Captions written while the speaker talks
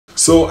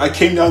So I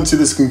came down to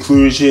this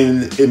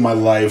conclusion in my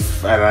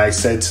life and I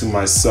said to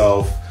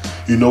myself,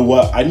 you know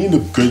what, I need a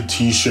good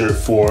t-shirt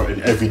for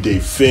an everyday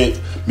fit,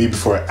 maybe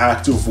for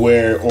active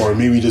wear, or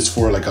maybe just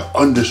for like an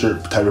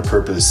undershirt type of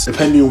purpose.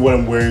 Depending on what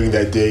I'm wearing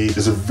that day,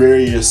 there's a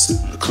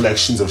various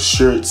collections of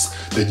shirts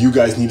that you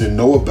guys need to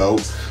know about.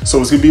 So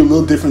it's gonna be a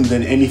little different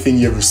than anything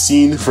you've ever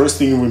seen. First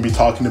thing we're gonna be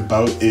talking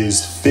about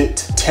is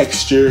fit,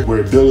 texture,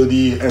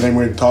 wearability, and then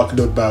we're talking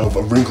about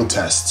a wrinkle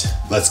test.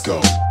 Let's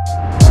go.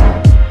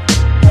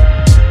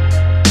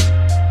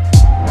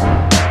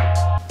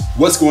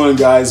 What's going on,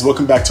 guys?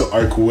 Welcome back to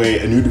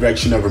Arccway, a new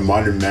direction of a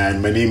modern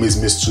man. My name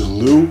is Mr.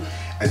 Lou,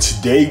 and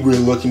today we're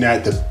looking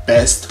at the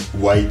best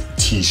white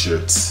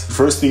t-shirts.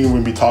 First thing we're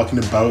gonna be talking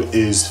about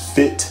is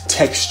fit,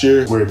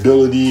 texture,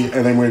 wearability,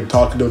 and then we're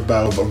talking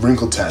about a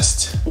wrinkle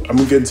test. I'm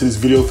gonna get into this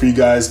video for you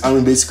guys. I'm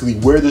gonna basically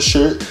wear the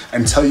shirt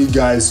and tell you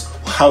guys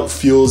how it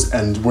feels,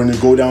 and we're gonna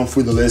go down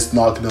through the list,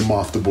 knocking them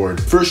off the board.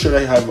 First shirt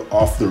I have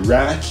off the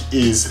rack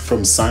is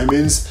from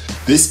Simon's.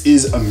 This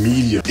is a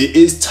medium. It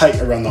is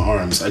tight around the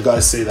arms, I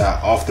gotta say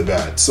that off the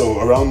bat. So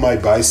around my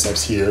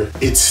biceps here,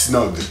 it's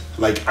snug.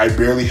 Like I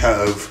barely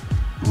have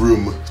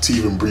room to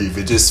even breathe.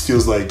 It just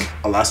feels like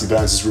elastic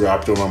bands just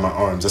wrapped around my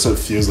arms. That's what it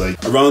feels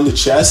like. Around the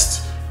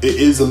chest, it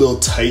is a little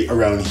tight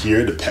around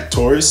here, the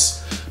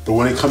pectorals, but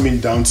when it coming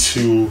down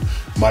to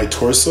my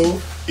torso,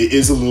 it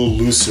is a little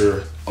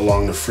looser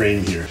along the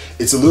frame here.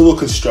 It's a little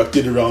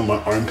constructed around my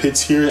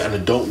armpits here, and I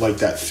don't like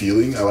that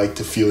feeling. I like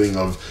the feeling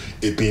of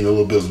it being a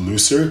little bit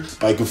looser,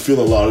 but I can feel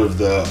a lot of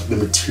the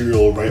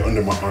material right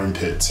under my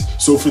armpits.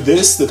 So for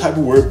this, the type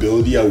of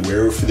wearability I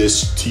wear for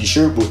this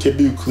t-shirt will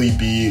typically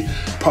be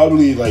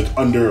probably like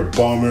under a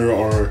bomber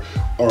or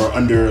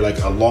under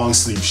like a long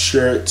sleeve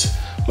shirt.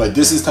 Like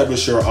this is the type of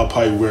shirt I'll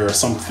probably wear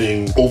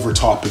something over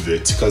top of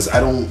it, because I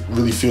don't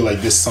really feel like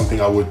this is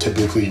something I would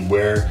typically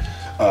wear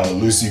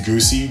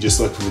loosey-goosey, just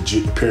like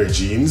with a pair of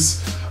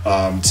jeans.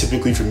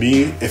 Typically for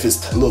me, if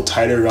it's a little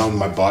tighter around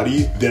my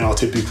body, then I'll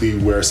typically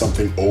wear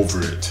something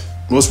over it.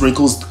 Most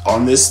wrinkles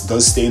on this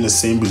does stay in the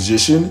same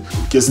position.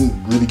 It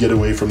doesn't really get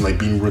away from like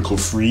being wrinkle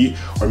free,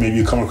 or maybe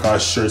you come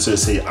across shirts that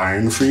say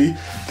iron free.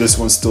 This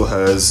one still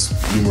has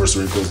numerous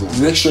wrinkles.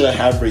 The next shirt I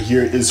have right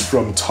here is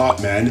from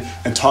Topman,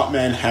 and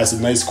Topman has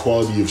a nice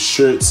quality of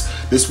shirts.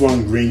 This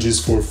one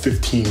ranges for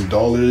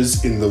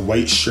 $15 in the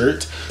white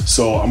shirt.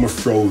 So I'm gonna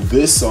throw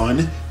this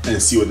on and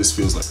see what this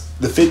feels like.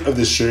 The fit of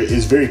this shirt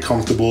is very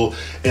comfortable.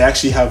 It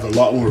actually have a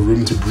lot more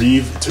room to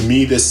breathe. To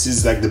me, this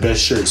is like the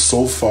best shirt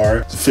so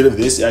far. The fit of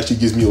this actually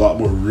gives me a lot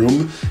more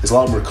room. It's a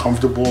lot more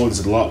comfortable.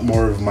 It's a lot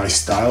more of my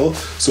style.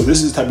 So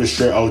this is the type of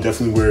shirt I would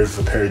definitely wear with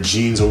a pair of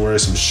jeans or wear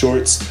some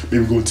shorts,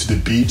 maybe go to the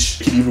beach.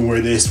 You can even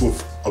wear this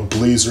with a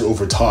blazer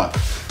over top.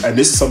 And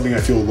this is something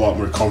I feel a lot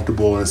more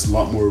comfortable, and it's a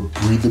lot more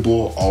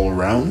breathable all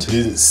around. It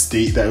didn't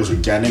state that it was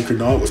organic or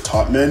not with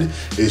Topman.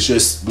 It's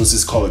just, let's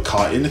just call it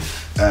cotton.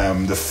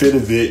 The fit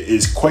of it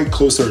is quite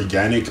close to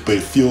organic, but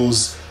it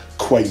feels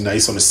quite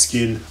nice on the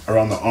skin.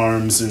 Around the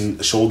arms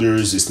and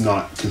shoulders, it's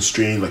not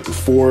constrained like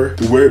before.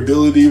 The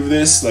wearability of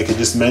this, like I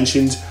just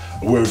mentioned,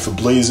 wear it with a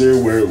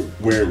blazer,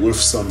 wear it with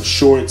some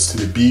shorts to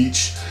the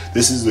beach.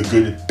 This is a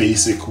good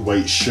basic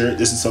white shirt.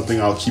 This is something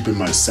I'll keep in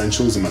my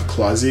essentials in my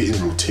closet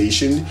in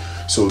rotation.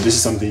 So this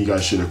is something you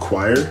guys should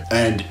acquire.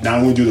 And now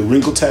I'm gonna do the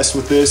wrinkle test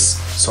with this.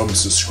 So I'm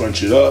just gonna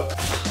scrunch it up.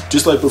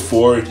 Just like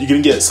before, you're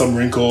gonna get some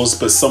wrinkles,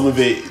 but some of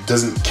it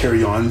doesn't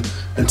carry on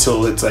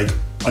until it's like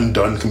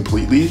undone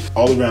completely.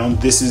 All around,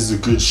 this is a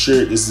good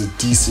shirt. This is a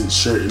decent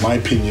shirt in my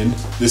opinion.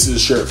 This is a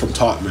shirt from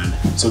Topman.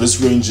 So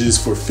this ranges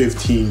for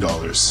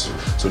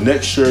 $15. So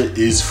next shirt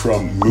is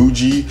from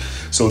Muji.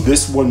 So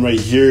this one right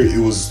here, it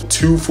was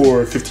 2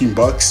 for 15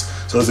 bucks.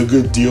 So that's a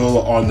good deal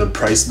on the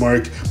price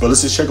mark. But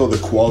let's just check out the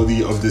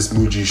quality of this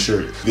Muji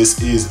shirt.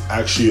 This is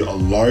actually a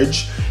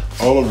large.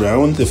 All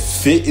around, the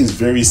fit is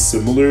very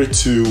similar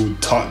to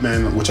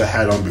Topman, which I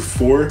had on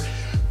before.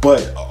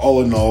 But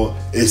all in all,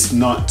 it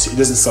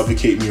doesn't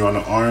suffocate me on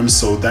the arms,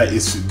 so that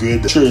is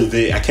good. Sure,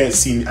 I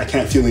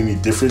can't feel any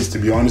difference, to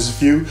be honest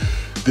with you.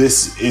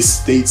 This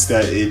states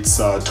that it's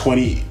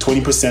 20%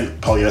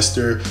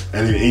 polyester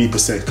and then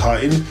 80%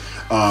 cotton.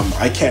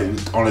 I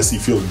can't honestly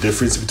feel the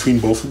difference between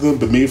both of them,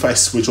 but maybe if I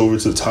switch over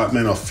to the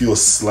Topman, I'll feel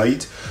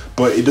slight,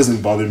 but it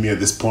doesn't bother me at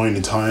this point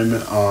in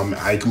time.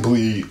 I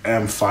completely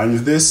am fine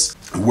with this.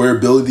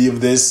 Wearability of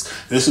this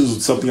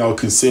is something I would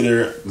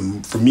consider,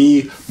 for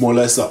me, more or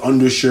less an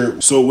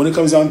undershirt. So when it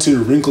comes down to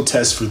the wrinkle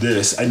test for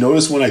this, I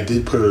noticed when I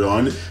did put it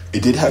on,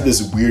 it did have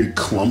this weird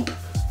clump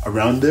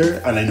around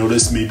there, and I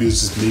noticed maybe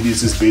it's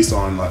just based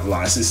on like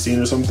elastic stain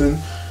or something.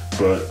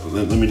 But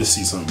let me just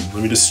see something.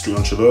 Let me just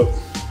scrunch it up.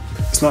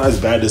 It's not as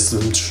bad as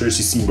some shirts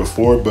you've seen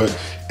before, but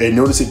I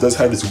noticed it does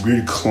have this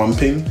weird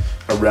clumping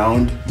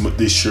around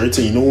this shirt.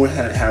 And you know when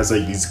it has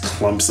like these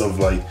clumps of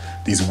like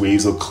these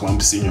waves of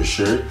clumps in your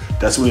shirt?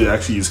 That's what it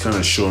actually is kind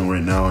of showing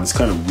right now. And it's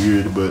kind of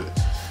weird,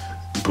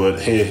 but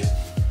hey,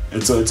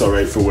 it's all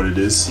right for what it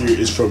is. Here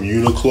is from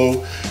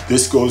Uniqlo.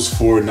 This goes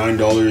for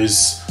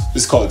 $9.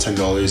 Let's call it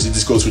 $10. It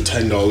just goes for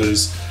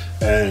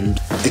 $10. And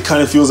it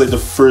kind of feels like the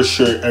first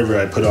shirt ever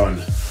I put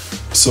on.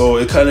 So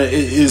it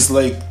is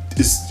like,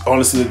 it's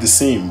honestly like the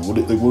same.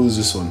 What was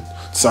this one?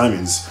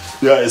 Simon's.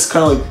 Yeah, it's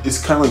kind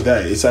of like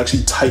that. It's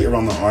actually tight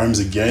around the arms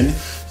again.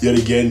 Yet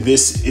again,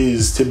 this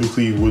is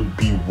typically would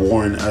be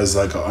worn as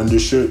like an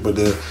undershirt, but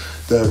the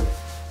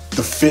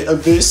fit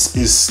of this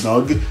is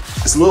snug.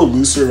 It's a little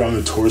looser around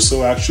the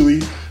torso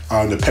actually.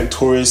 The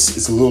pectoris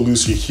is a little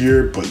looser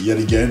here, but yet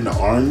again, the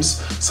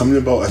arms, something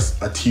about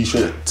a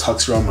t-shirt that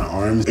tucks around my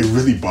arms, it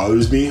really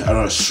bothers me. I'm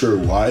not sure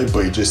why,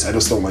 but I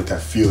just don't like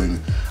that feeling.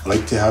 I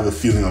like to have the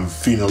feeling of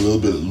feeling a little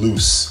bit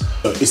loose.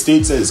 It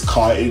states that it's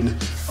cotton.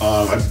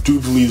 I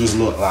do believe there's a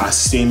little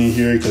elastic stain in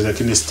here because I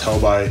can just tell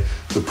by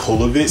the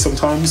pull of it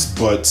sometimes,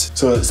 but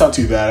so it's not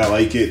too bad. I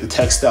like it. The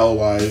textile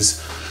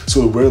wise,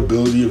 so the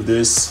wearability of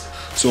this.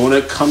 So when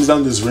it comes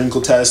down to this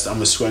wrinkle test, I'm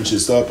gonna scrunch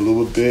this up a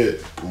little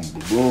bit. Boom,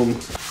 boom, boom.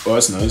 Oh,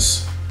 that's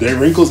nice. The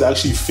wrinkles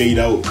actually fade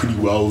out pretty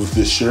well with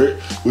this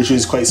shirt, which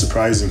is quite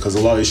surprising because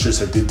a lot of these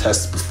shirts I did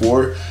test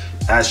before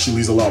actually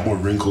leaves a lot more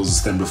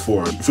wrinkles than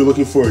before. If you're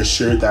looking for a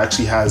shirt that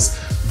actually has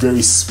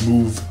very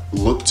smooth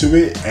look to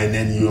it, and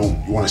then you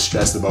don't want to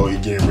stress about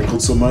it getting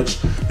wrinkled so much,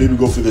 maybe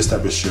go for this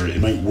type of shirt.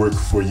 It might work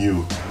for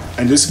you.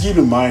 And just keep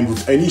in mind,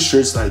 with any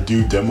shirts that I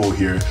do demo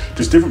here,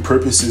 there's different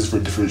purposes for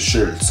different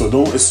shirts. So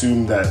don't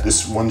assume that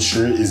this one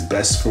shirt is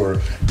best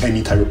for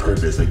any type of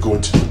purpose. Like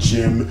going to the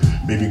gym,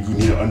 maybe you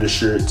need an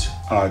undershirt,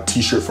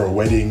 t-shirt for a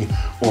wedding,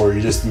 or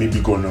you're just maybe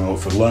going out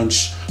for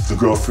lunch with a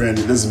girlfriend.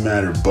 It doesn't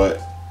matter,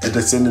 but at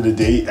the end of the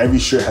day, every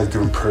shirt has a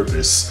different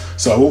purpose.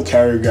 So I won't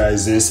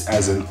categorize this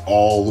as an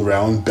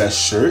all-around best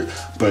shirt,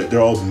 but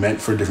they're all meant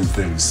for different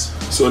things.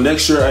 So the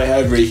next shirt I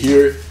have right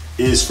here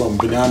is from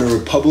Banana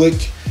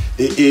Republic.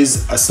 It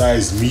is a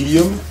size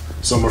medium,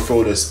 so I'm gonna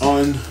throw this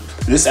on.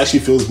 This actually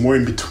feels more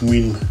in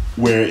between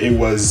where it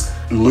was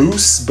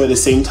loose, but at the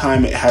same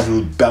time it had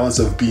a balance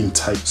of being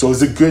tight. So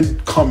it's a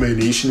good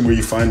combination where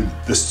you find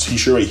this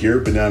t-shirt right here,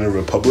 Banana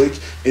Republic,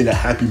 in a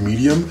happy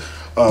medium.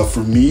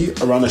 For me,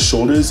 around the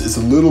shoulders, it's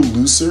a little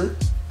looser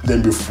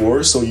than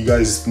before. So you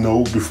guys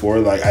know before,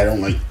 like, I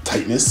don't like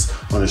tightness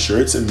on the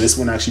shirts, and this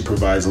one actually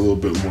provides a little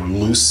bit more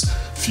loose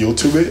feel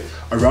to it.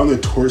 Around the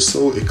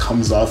torso, it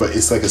comes off, but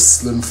it's like a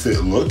slim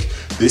fit look.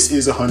 This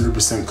is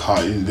 100%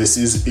 cotton. This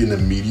is in a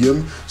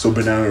medium. So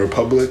Banana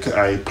Republic,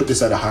 I put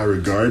this at a high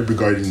regard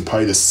regarding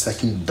probably the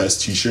second best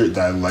t-shirt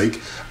that I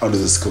like out of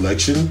this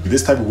collection.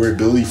 This type of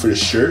wearability for the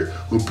shirt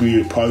would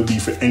probably be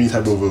for any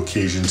type of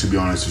occasion, to be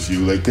honest with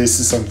you. Like, this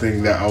is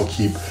something that I'll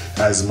keep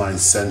as my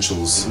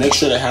essentials. Next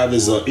shirt I have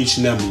is a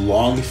H&M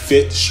long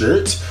fit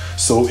shirt.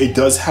 So it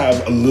does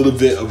have a little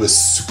bit of a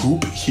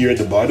scoop here at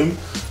the bottom,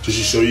 just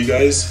to show you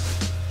guys.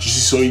 Just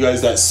to show you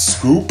guys that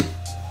scoop.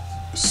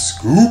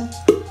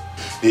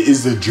 It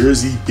is the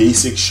Jersey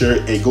basic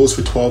shirt. It goes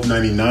for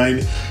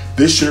 $12.99.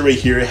 This shirt right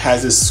here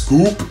has a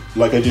scoop,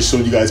 like I just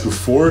showed you guys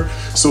before.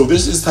 So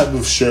this is the type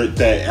of shirt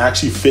that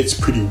actually fits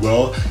pretty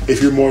well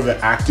if you're more of an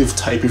active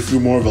type, if you're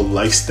more of a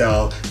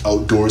lifestyle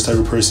outdoors type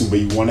of person, but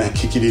you want to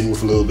kick it in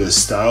with a little bit of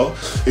style.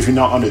 If you're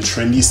not on the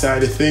trendy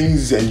side of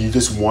things and you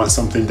just want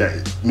something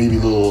that maybe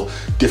a little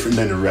different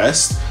than the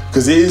rest,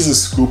 because it is a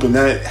scoop and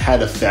that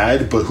had a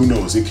fad, but who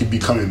knows, it could be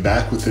coming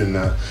back within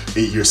an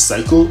 8-year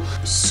cycle.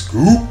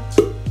 Scoop.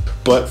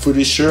 But for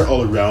this shirt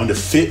all around, the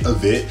fit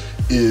of it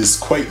is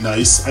quite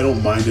nice. I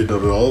don't mind it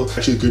at all.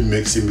 Actually a good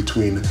mix in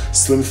between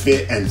slim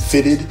fit and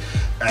fitted.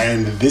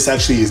 And this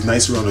actually is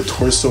nice around the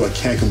torso. I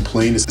can't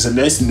complain. It's a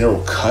nice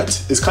narrow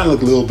cut. It's kind of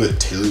like a little bit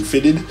tailor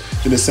fitted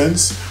in a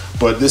sense.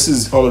 But this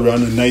is all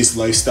around a nice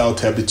lifestyle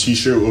type of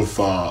t-shirt with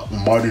a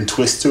modern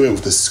twist to it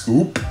with a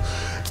scoop.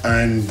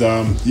 And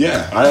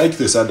yeah, I like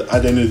this at the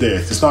end of the day.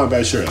 It's not a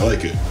bad shirt, I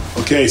like it.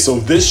 Okay, so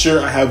this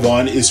shirt I have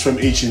on is from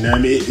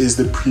H&M. It is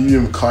the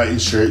premium cotton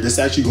shirt. This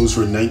actually goes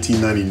for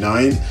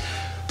 $19.99.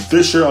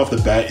 This shirt off the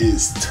bat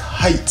is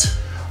tight.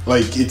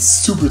 Like, it's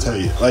super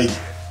tight. Like,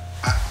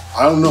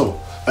 I don't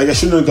know. Like, I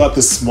shouldn't have got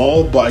the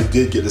small, but I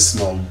did get the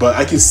small. But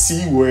I can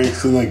see where it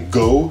can like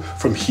go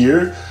from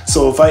here.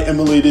 So if I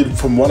emulated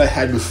from what I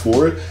had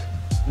before,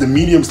 the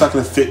medium's not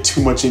going to fit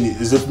too much in it.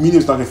 The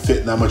medium's not going to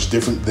fit that much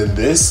different than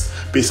this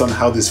based on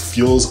how this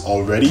feels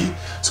already.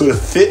 So the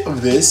fit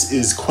of this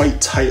is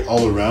quite tight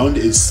all around.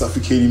 It's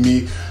suffocating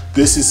me.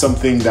 This is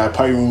something that I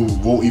probably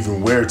won't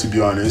even wear, to be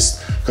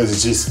honest, because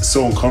it's just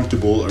so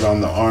uncomfortable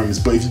around the arms.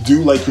 But if you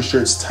do like your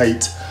shirts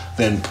tight,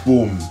 then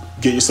boom,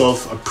 get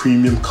yourself a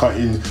premium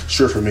cotton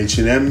shirt from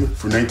H&M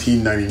for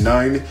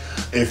 $19.99.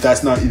 If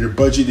that's not in your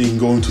budget, you can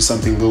go into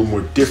something a little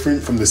more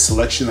different from the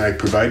selection I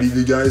provided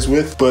you guys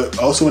with. But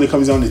also when it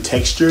comes down to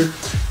texture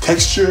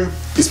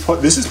is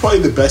this is probably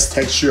the best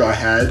texture I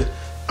had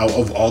out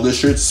of all the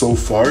shirts so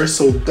far.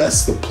 So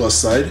that's the plus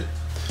side.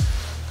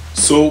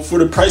 So for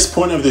the price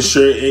point of the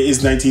shirt, it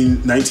is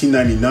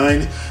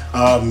 $19.99.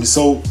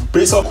 So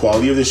based on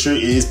quality of the shirt,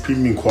 it is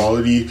premium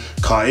quality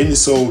cotton,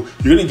 so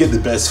you're gonna get the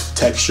best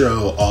texture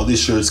of all these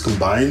shirts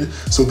combined.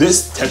 So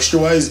this texture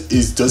wise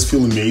does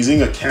feel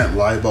amazing, I can't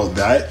lie about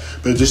that,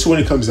 but just when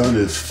it comes down to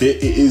the fit,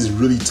 it is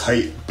really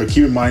tight. But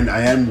keep in mind,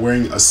 I am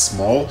wearing a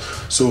small,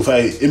 so if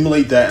I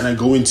emulate that and I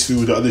go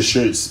into the other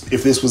shirts,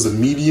 if this was a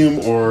medium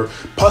or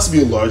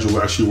possibly a large, it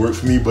would actually work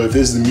for me, but if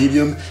this is the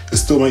medium, it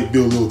still might be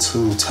a little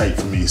too tight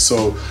for me.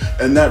 So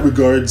in that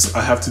regards,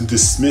 I have to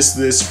dismiss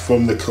this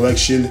from the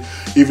collection.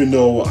 Even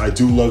though I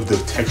do love the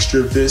texture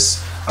of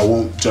this, I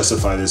won't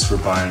justify this for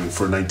buying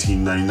for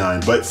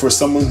 $19.99. But for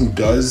someone who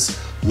does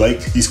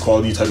like these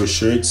quality type of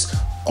shirts,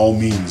 all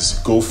means,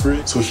 go for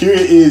it. So here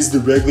is the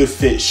regular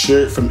fit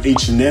shirt from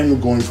H&M.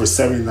 We're going for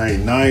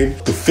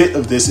 $7.99. The fit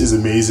of this is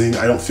amazing.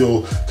 I don't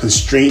feel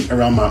constraint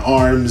around my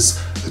arms.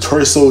 The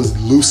torso is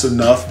loose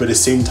enough, but at the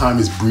same time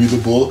is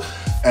breathable.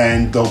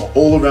 And the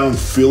all-around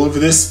feel of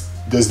this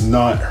does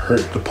not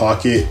hurt the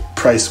pocket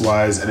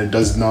price-wise, and it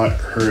does not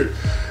hurt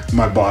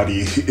my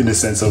body in the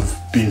sense of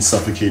being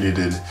suffocated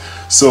in.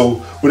 So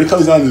when it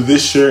comes down to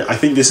this shirt, I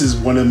think this is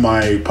one of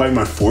probably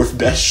my fourth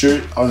best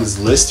shirt on this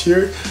list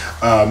here.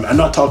 I'm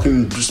not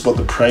talking just about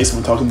the price,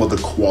 I'm talking about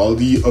the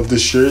quality of the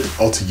shirt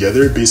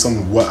altogether based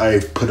on what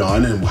I put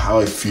on and how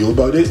I feel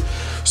about it.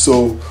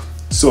 So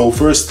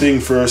first thing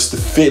first, the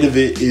fit of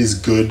it is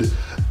good.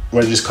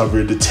 What I just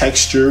covered, the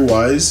texture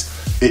wise,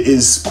 it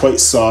is quite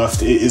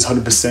soft. It is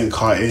 100%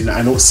 cotton.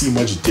 I don't see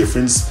much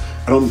difference.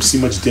 I don't see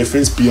much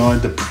difference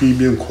beyond the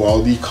premium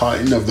quality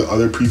cotton of the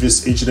other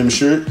previous H&M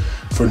shirt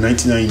for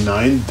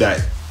 $19.99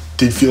 that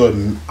did feel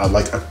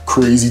like a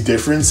crazy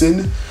difference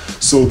in.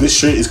 So this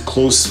shirt is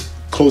close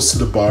to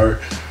the bar.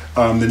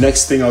 The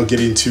next thing I'll get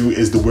into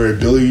is the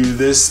wearability of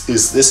this.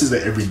 This is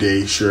the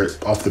everyday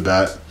shirt off the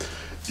bat.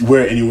 You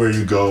wear it anywhere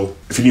you go.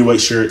 If you need a white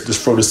shirt,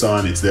 just throw this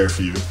on, it's there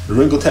for you. The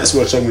wrinkle test,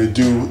 which I'm gonna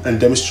do and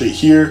demonstrate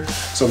here.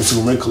 So I'm just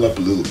gonna wrinkle up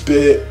a little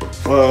bit.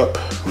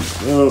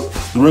 The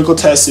wrinkle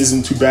test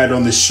isn't too bad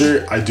on this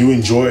shirt. I do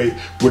enjoy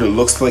what it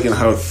looks like and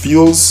how it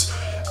feels.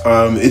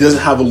 It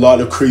doesn't have a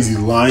lot of crazy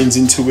lines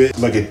into it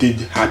like it did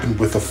happen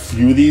with a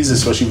few of these,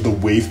 especially with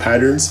the wave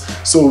patterns.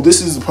 So this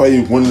is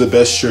probably one of the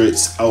best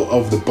shirts out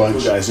of the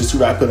bunch. Guys, just to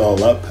wrap it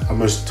all up, I'm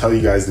gonna tell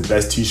you guys the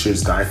best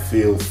t-shirts that I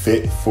feel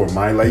fit for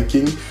my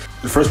liking.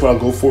 The first one I'll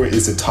go for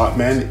is the Top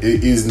Man.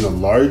 It is in the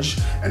large,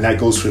 and that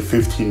goes for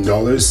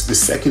 $15. The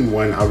second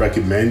one I'll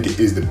recommend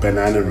is the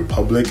Banana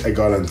Republic. I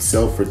got on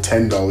sale for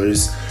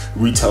 $10.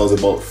 Retails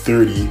about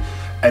 $30.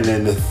 And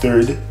then the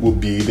third will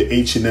be the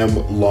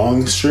H&M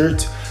long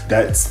shirt.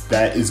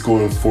 That is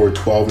going for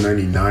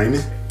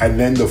 $12.99. And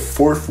then the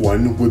fourth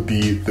one would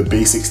be the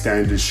basic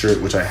standard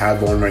shirt, which I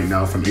have on right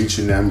now from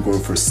H&M,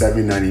 going for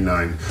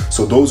 $7.99.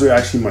 So those are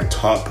actually my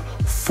top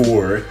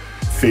 4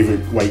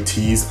 favorite white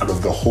tees out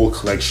of the whole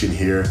collection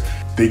here.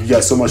 Thank you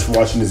guys so much for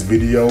watching this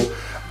video.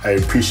 I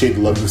appreciate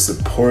the love and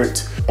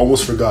support.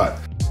 Almost forgot.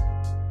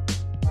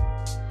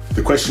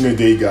 The question of the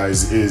day,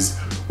 guys, is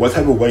what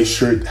type of white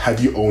shirt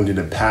have you owned in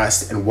the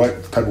past, and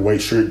what type of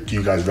white shirt do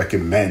you guys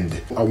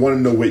recommend? I want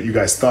to know what you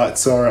guys'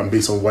 thoughts are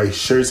based on white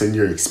shirts and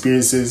your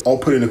experiences. I'll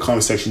put it in the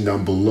comment section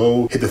down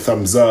below. Hit the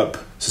thumbs up,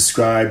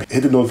 subscribe,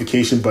 hit the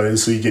notification button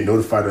so you get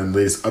notified on the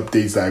latest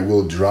updates that I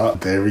will drop.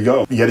 There we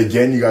go. Yet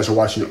again, you guys are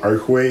watching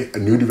Arccway, a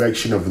new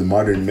direction of the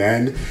modern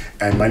man.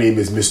 And my name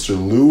is Mr.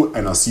 Lou,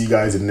 and I'll see you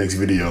guys in the next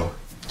video.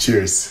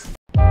 Cheers.